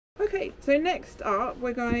Okay, so next up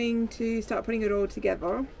we're going to start putting it all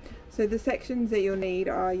together. So the sections that you'll need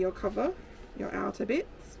are your cover, your outer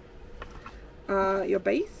bits, your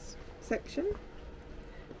base section,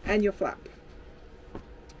 and your flap.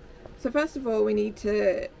 So first of all, we need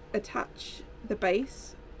to attach the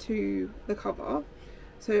base to the cover.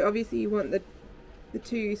 So obviously you want the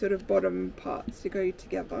two sort of bottom parts to go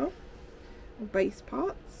together, or base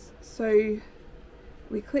parts. So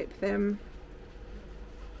we clip them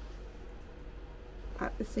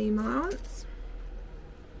at the seam allowance,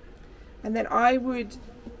 and then I would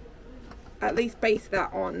at least base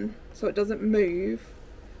that on so it doesn't move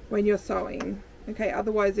when you're sewing. Okay,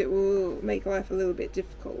 otherwise it will make life a little bit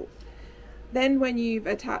difficult. Then when you've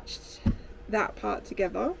attached that part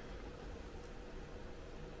together,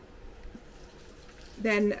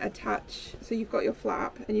 then attach, so you've got your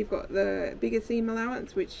flap and you've got the bigger seam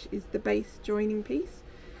allowance, which is the base joining piece.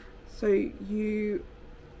 So you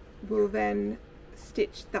will then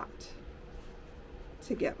stitch that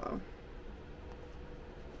together.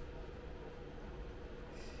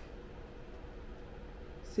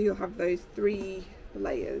 So you'll have those 3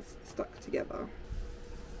 layers stuck together.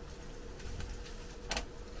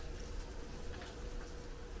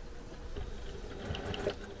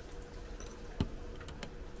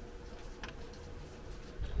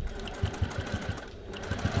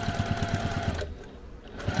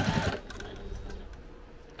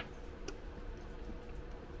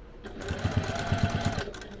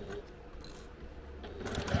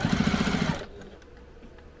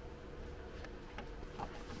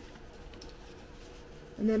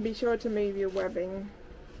 And then be sure to move your webbing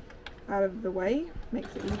out of the way,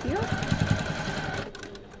 makes it easier.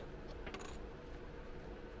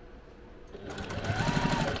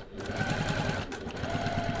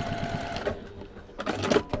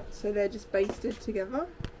 So they're just basted together.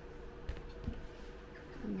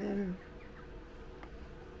 And then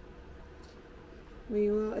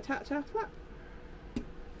we will attach our flap.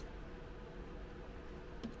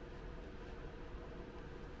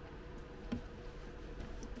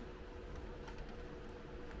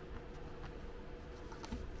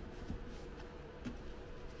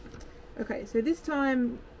 Okay, so this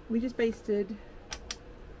time we just basted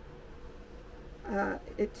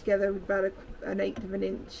it together with about an 1/8 of an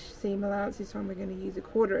inch seam allowance. This time we're going to use a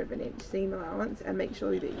 1/4 of an inch seam allowance, and make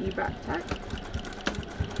sure that you back tack.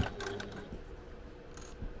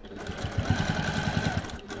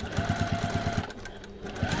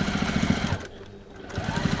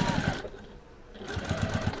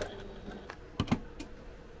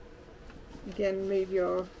 Again, move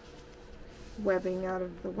your webbing out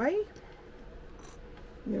of the way,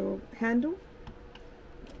 your handle.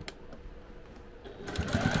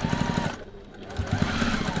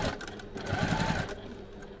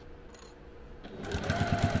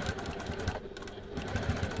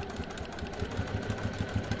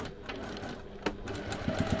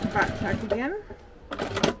 Back tack again.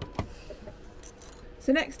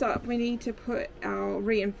 So next up we need to put our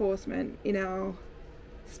reinforcement in our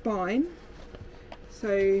spine.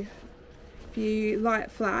 So if you lie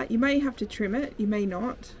it flat, you may have to trim it, you may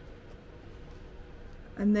not.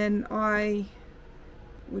 And then I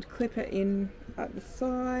would clip it in at the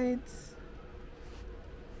sides.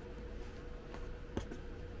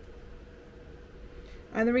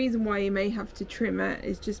 And the reason why you may have to trim it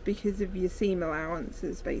is just because of your seam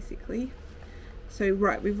allowances, basically. So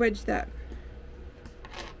right, we've wedged it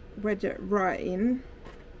right in.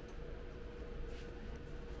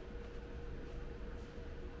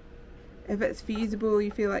 If it's fusible,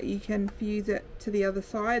 you feel like you can fuse it to the other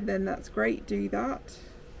side, then that's great, do that.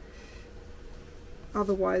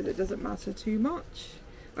 Otherwise it doesn't matter too much.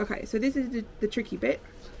 Okay, so this is the tricky bit.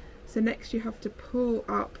 So next you have to pull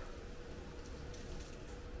up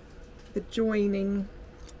the joining,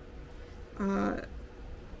 flap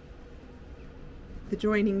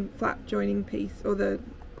joining piece, or the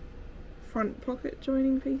front pocket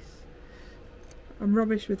joining piece. I'm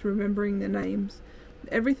rubbish with remembering the names.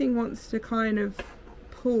 Everything wants to kind of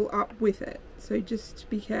pull up with it, so just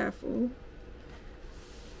be careful.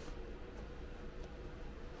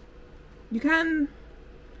 You can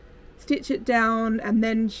stitch it down and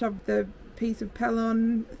then shove the piece of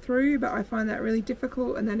Pellon through, but I find that really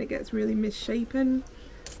difficult, and then it gets really misshapen,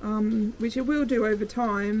 which it will do over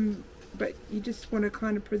time, but you just want to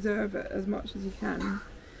kind of preserve it as much as you can.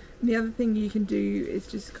 And the other thing you can do is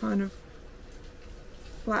just kind of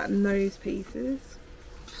flatten those pieces.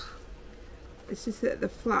 It's just that the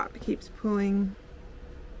flap keeps pulling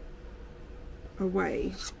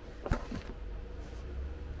away.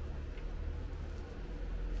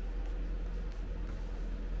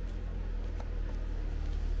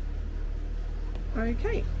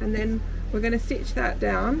 Okay, and then we're going to stitch that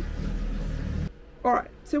down. Alright,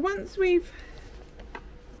 so once we've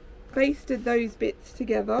basted those bits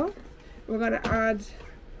together, we're going to add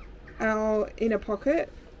our inner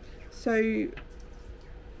pocket. So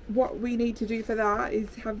what we need to do for that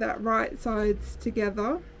is have that right sides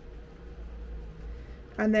together,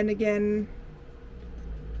 and then again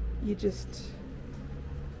you just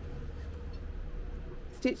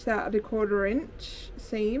stitch that at a 1/4 inch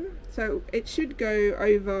seam, so it should go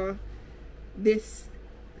over this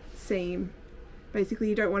seam. Basically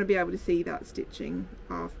you don't want to be able to see that stitching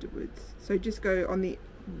afterwards, so just go on the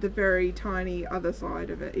very tiny other side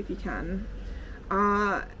of it if you can,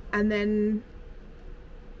 and then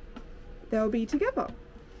they'll be together.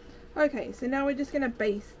 Okay, so now we're just going to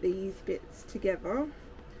base these bits together.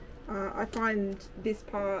 I find this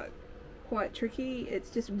part quite tricky, it's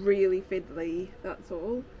just really fiddly, that's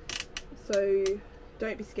all, so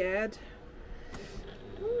don't be scared.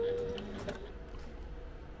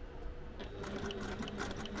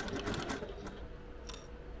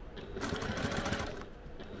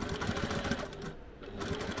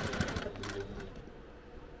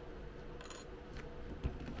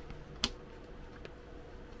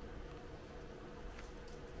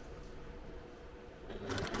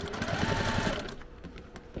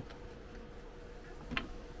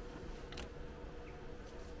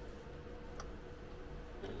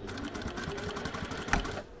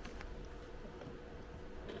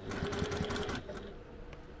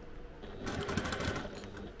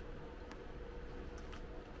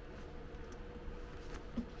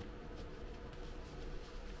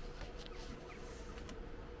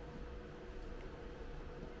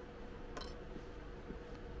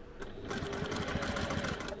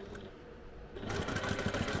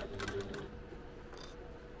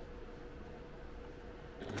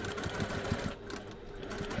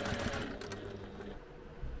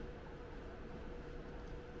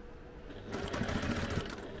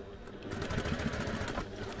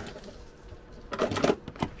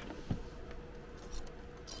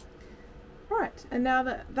 And now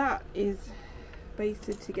that that is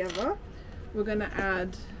basted together, we're going to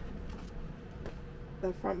add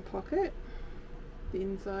the front pocket, the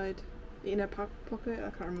inside, the inner pocket. I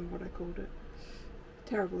can't remember what I called it.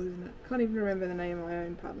 Terrible, isn't it? Can't even remember the name of my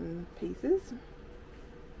own pattern pieces.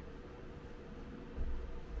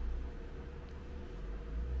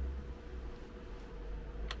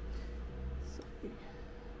 So,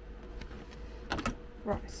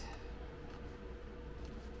 right.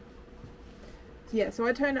 Yeah, so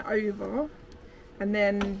I turn it over, and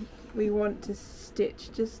then we want to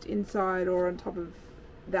stitch just inside or on top of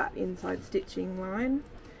that inside stitching line.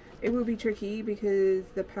 It will be tricky because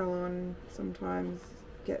the Pellon sometimes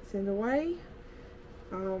gets in the way,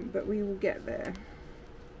 but we will get there.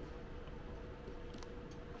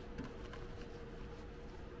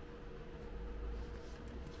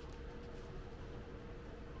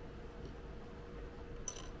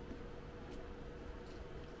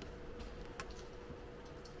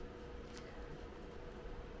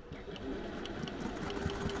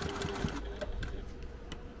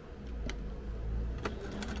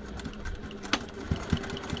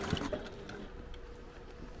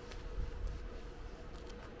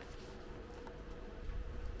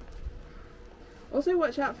 Also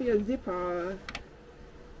watch out for your zipper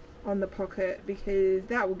on the pocket because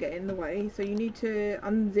that will get in the way, so you need to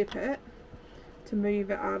unzip it to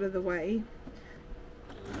move it out of the way.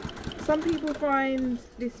 Some people find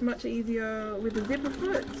this much easier with a zipper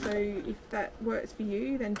foot, so if that works for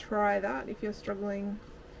you then try that if you're struggling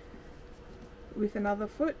with another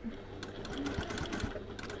foot.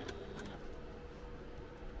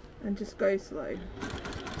 And just go slow.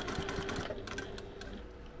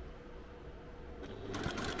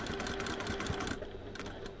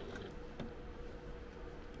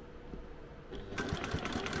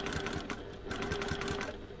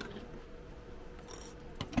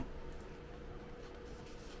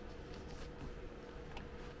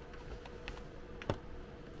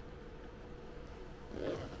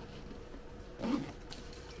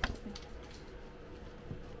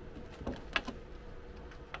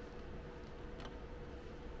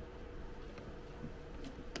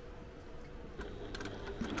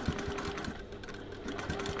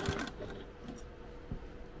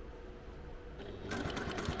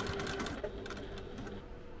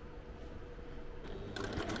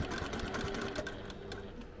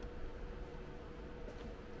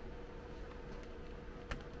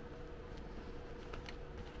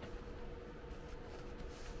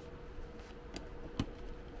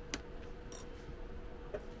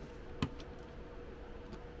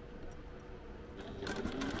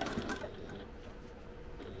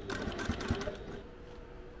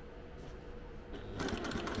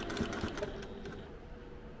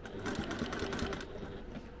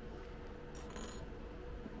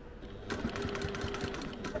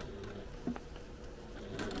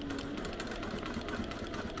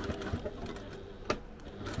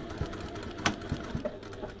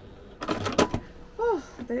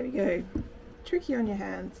 we go. Tricky on your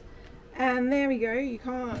hands. And there we go. You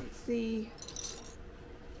can't see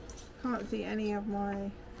any of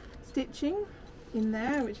my stitching in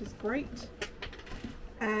there, which is great.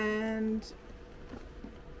 And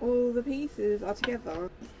all the pieces are together.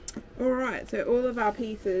 Alright, so all of our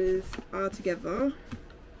pieces are together.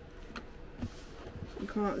 You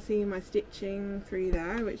can't see my stitching through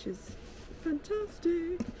there, which is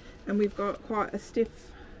fantastic. And we've got quite a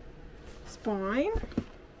stiff spine.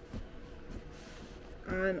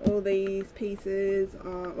 And all these pieces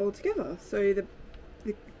are all together. So the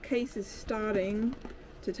case is starting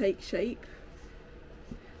to take shape.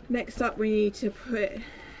 Next up, we need to put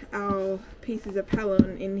our pieces of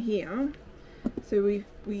Pellon in here. So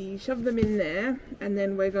we shove them in there, and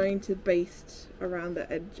then we're going to baste around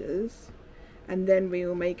the edges, and then we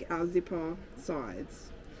will make our zipper sides.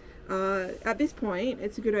 At this point,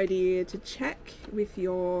 it's a good idea to check with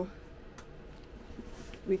your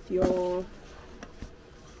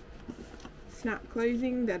snap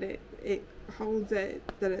closing that it holds it,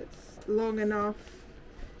 that it's long enough,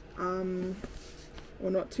 or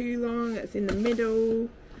not too long, it's in the middle.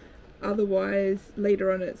 Otherwise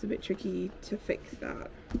later on it's a bit tricky to fix that,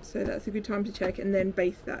 so that's a good time to check and then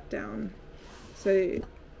baste that down so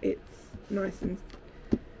it's nice and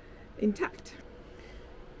intact.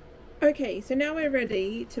 Okay, so now we're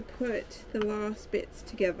ready to put the last bits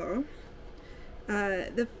together.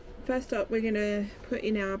 The first up, we're going to put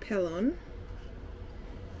in our Pellon.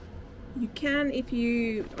 You can,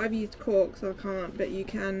 I've used cork so I can't, but you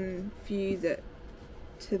can fuse it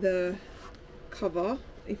to the cover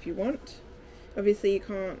if you want. Obviously you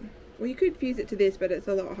can't, well, you could fuse it to this, but it's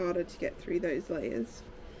a lot harder to get through those layers.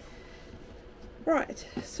 Right,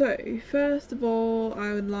 so first of all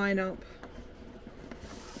I would line up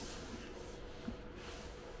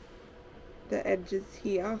the edges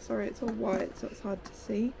here. Sorry, it's all white so it's hard to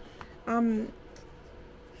see.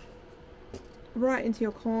 Right into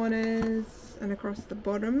your corners and across the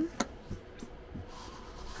bottom.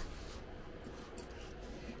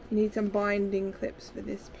 You need some binding clips for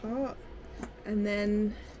this part, and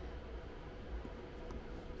then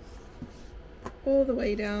all the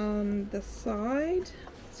way down the side.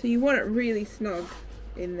 So you want it really snug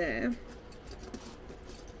in there.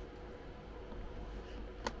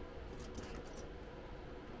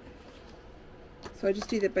 So I just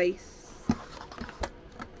do the base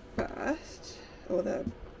first, or the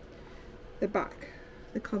back,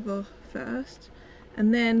 the cover first,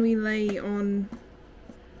 and then we lay on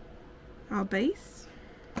our base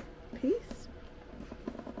piece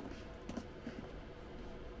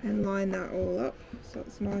and line that all up so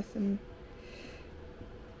it's nice and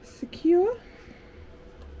secure.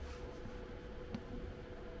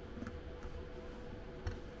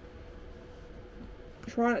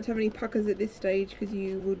 Try not to have any puckers at this stage because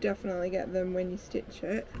you will definitely get them when you stitch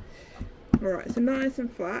it. Alright, so nice and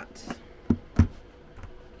flat.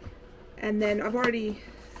 And then I've already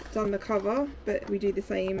done the cover, but we do the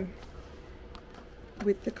same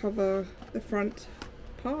with the cover, the front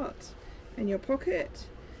part and your pocket.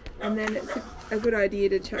 And then it's a good idea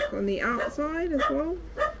to check on the outside as well,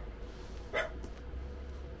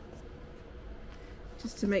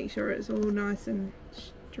 just to make sure it's all nice and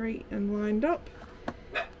straight and lined up.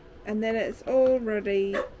 And then it's all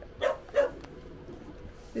ready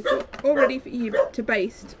for you to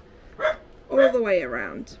baste all the way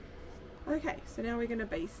around. Okay, so now we're going to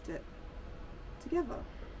baste it together.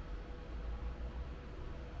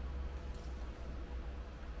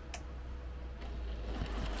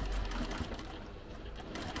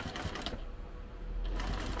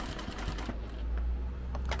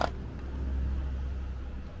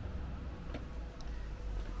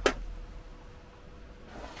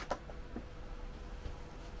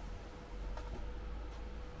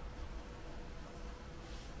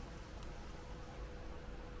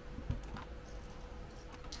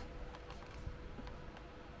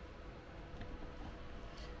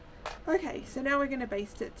 Okay, so now we're going to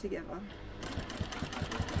baste it together.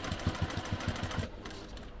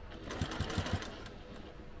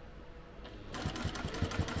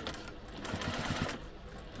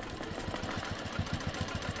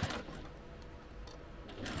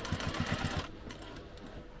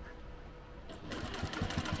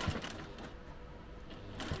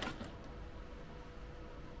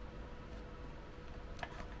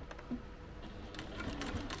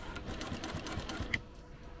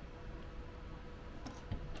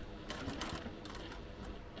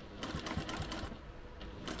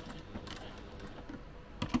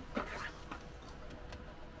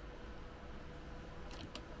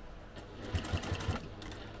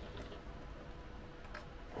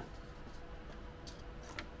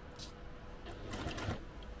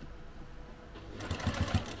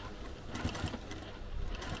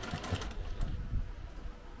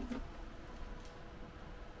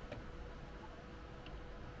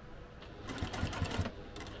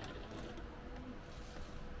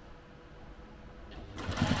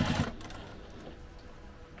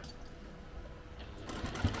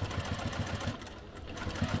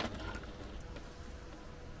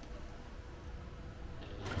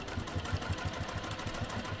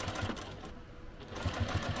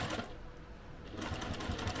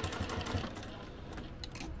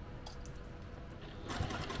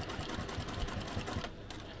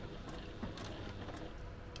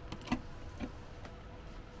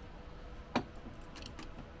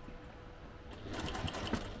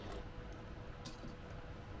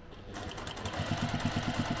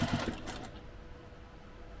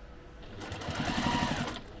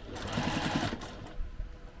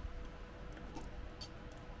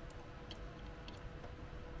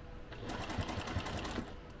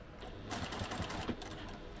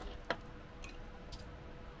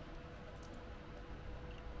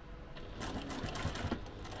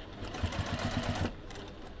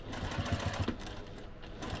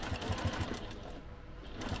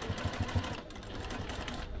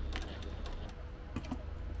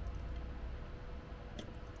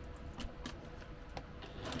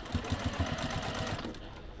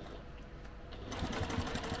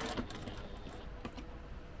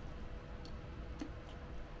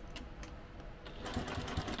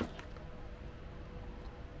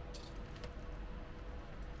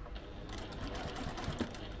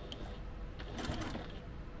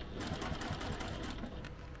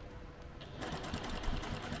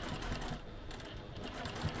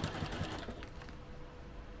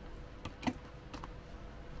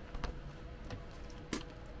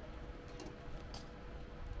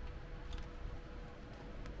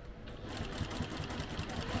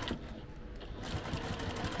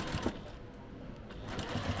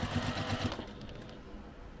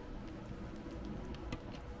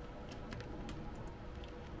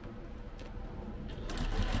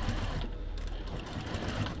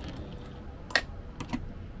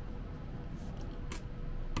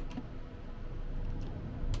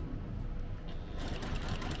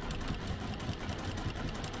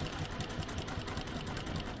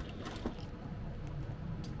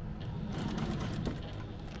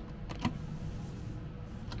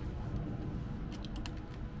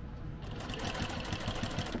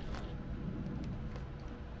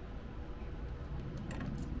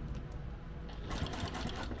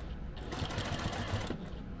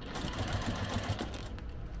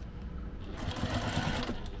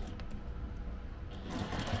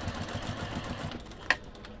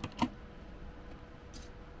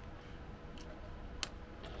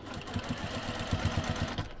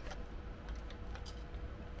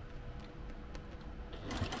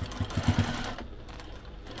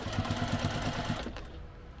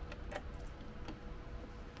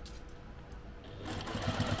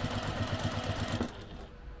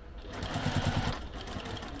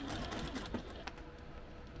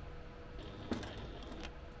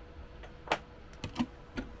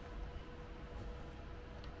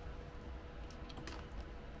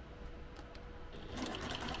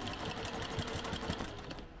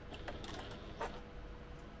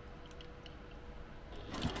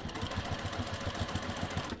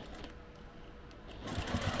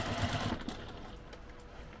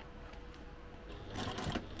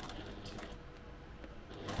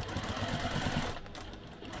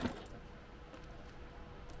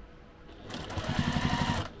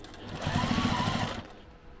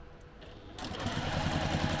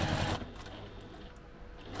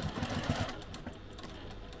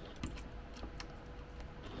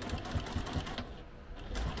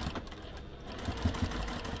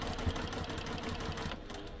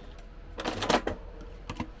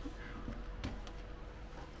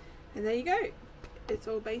 And there you go, it's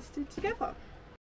all basted together.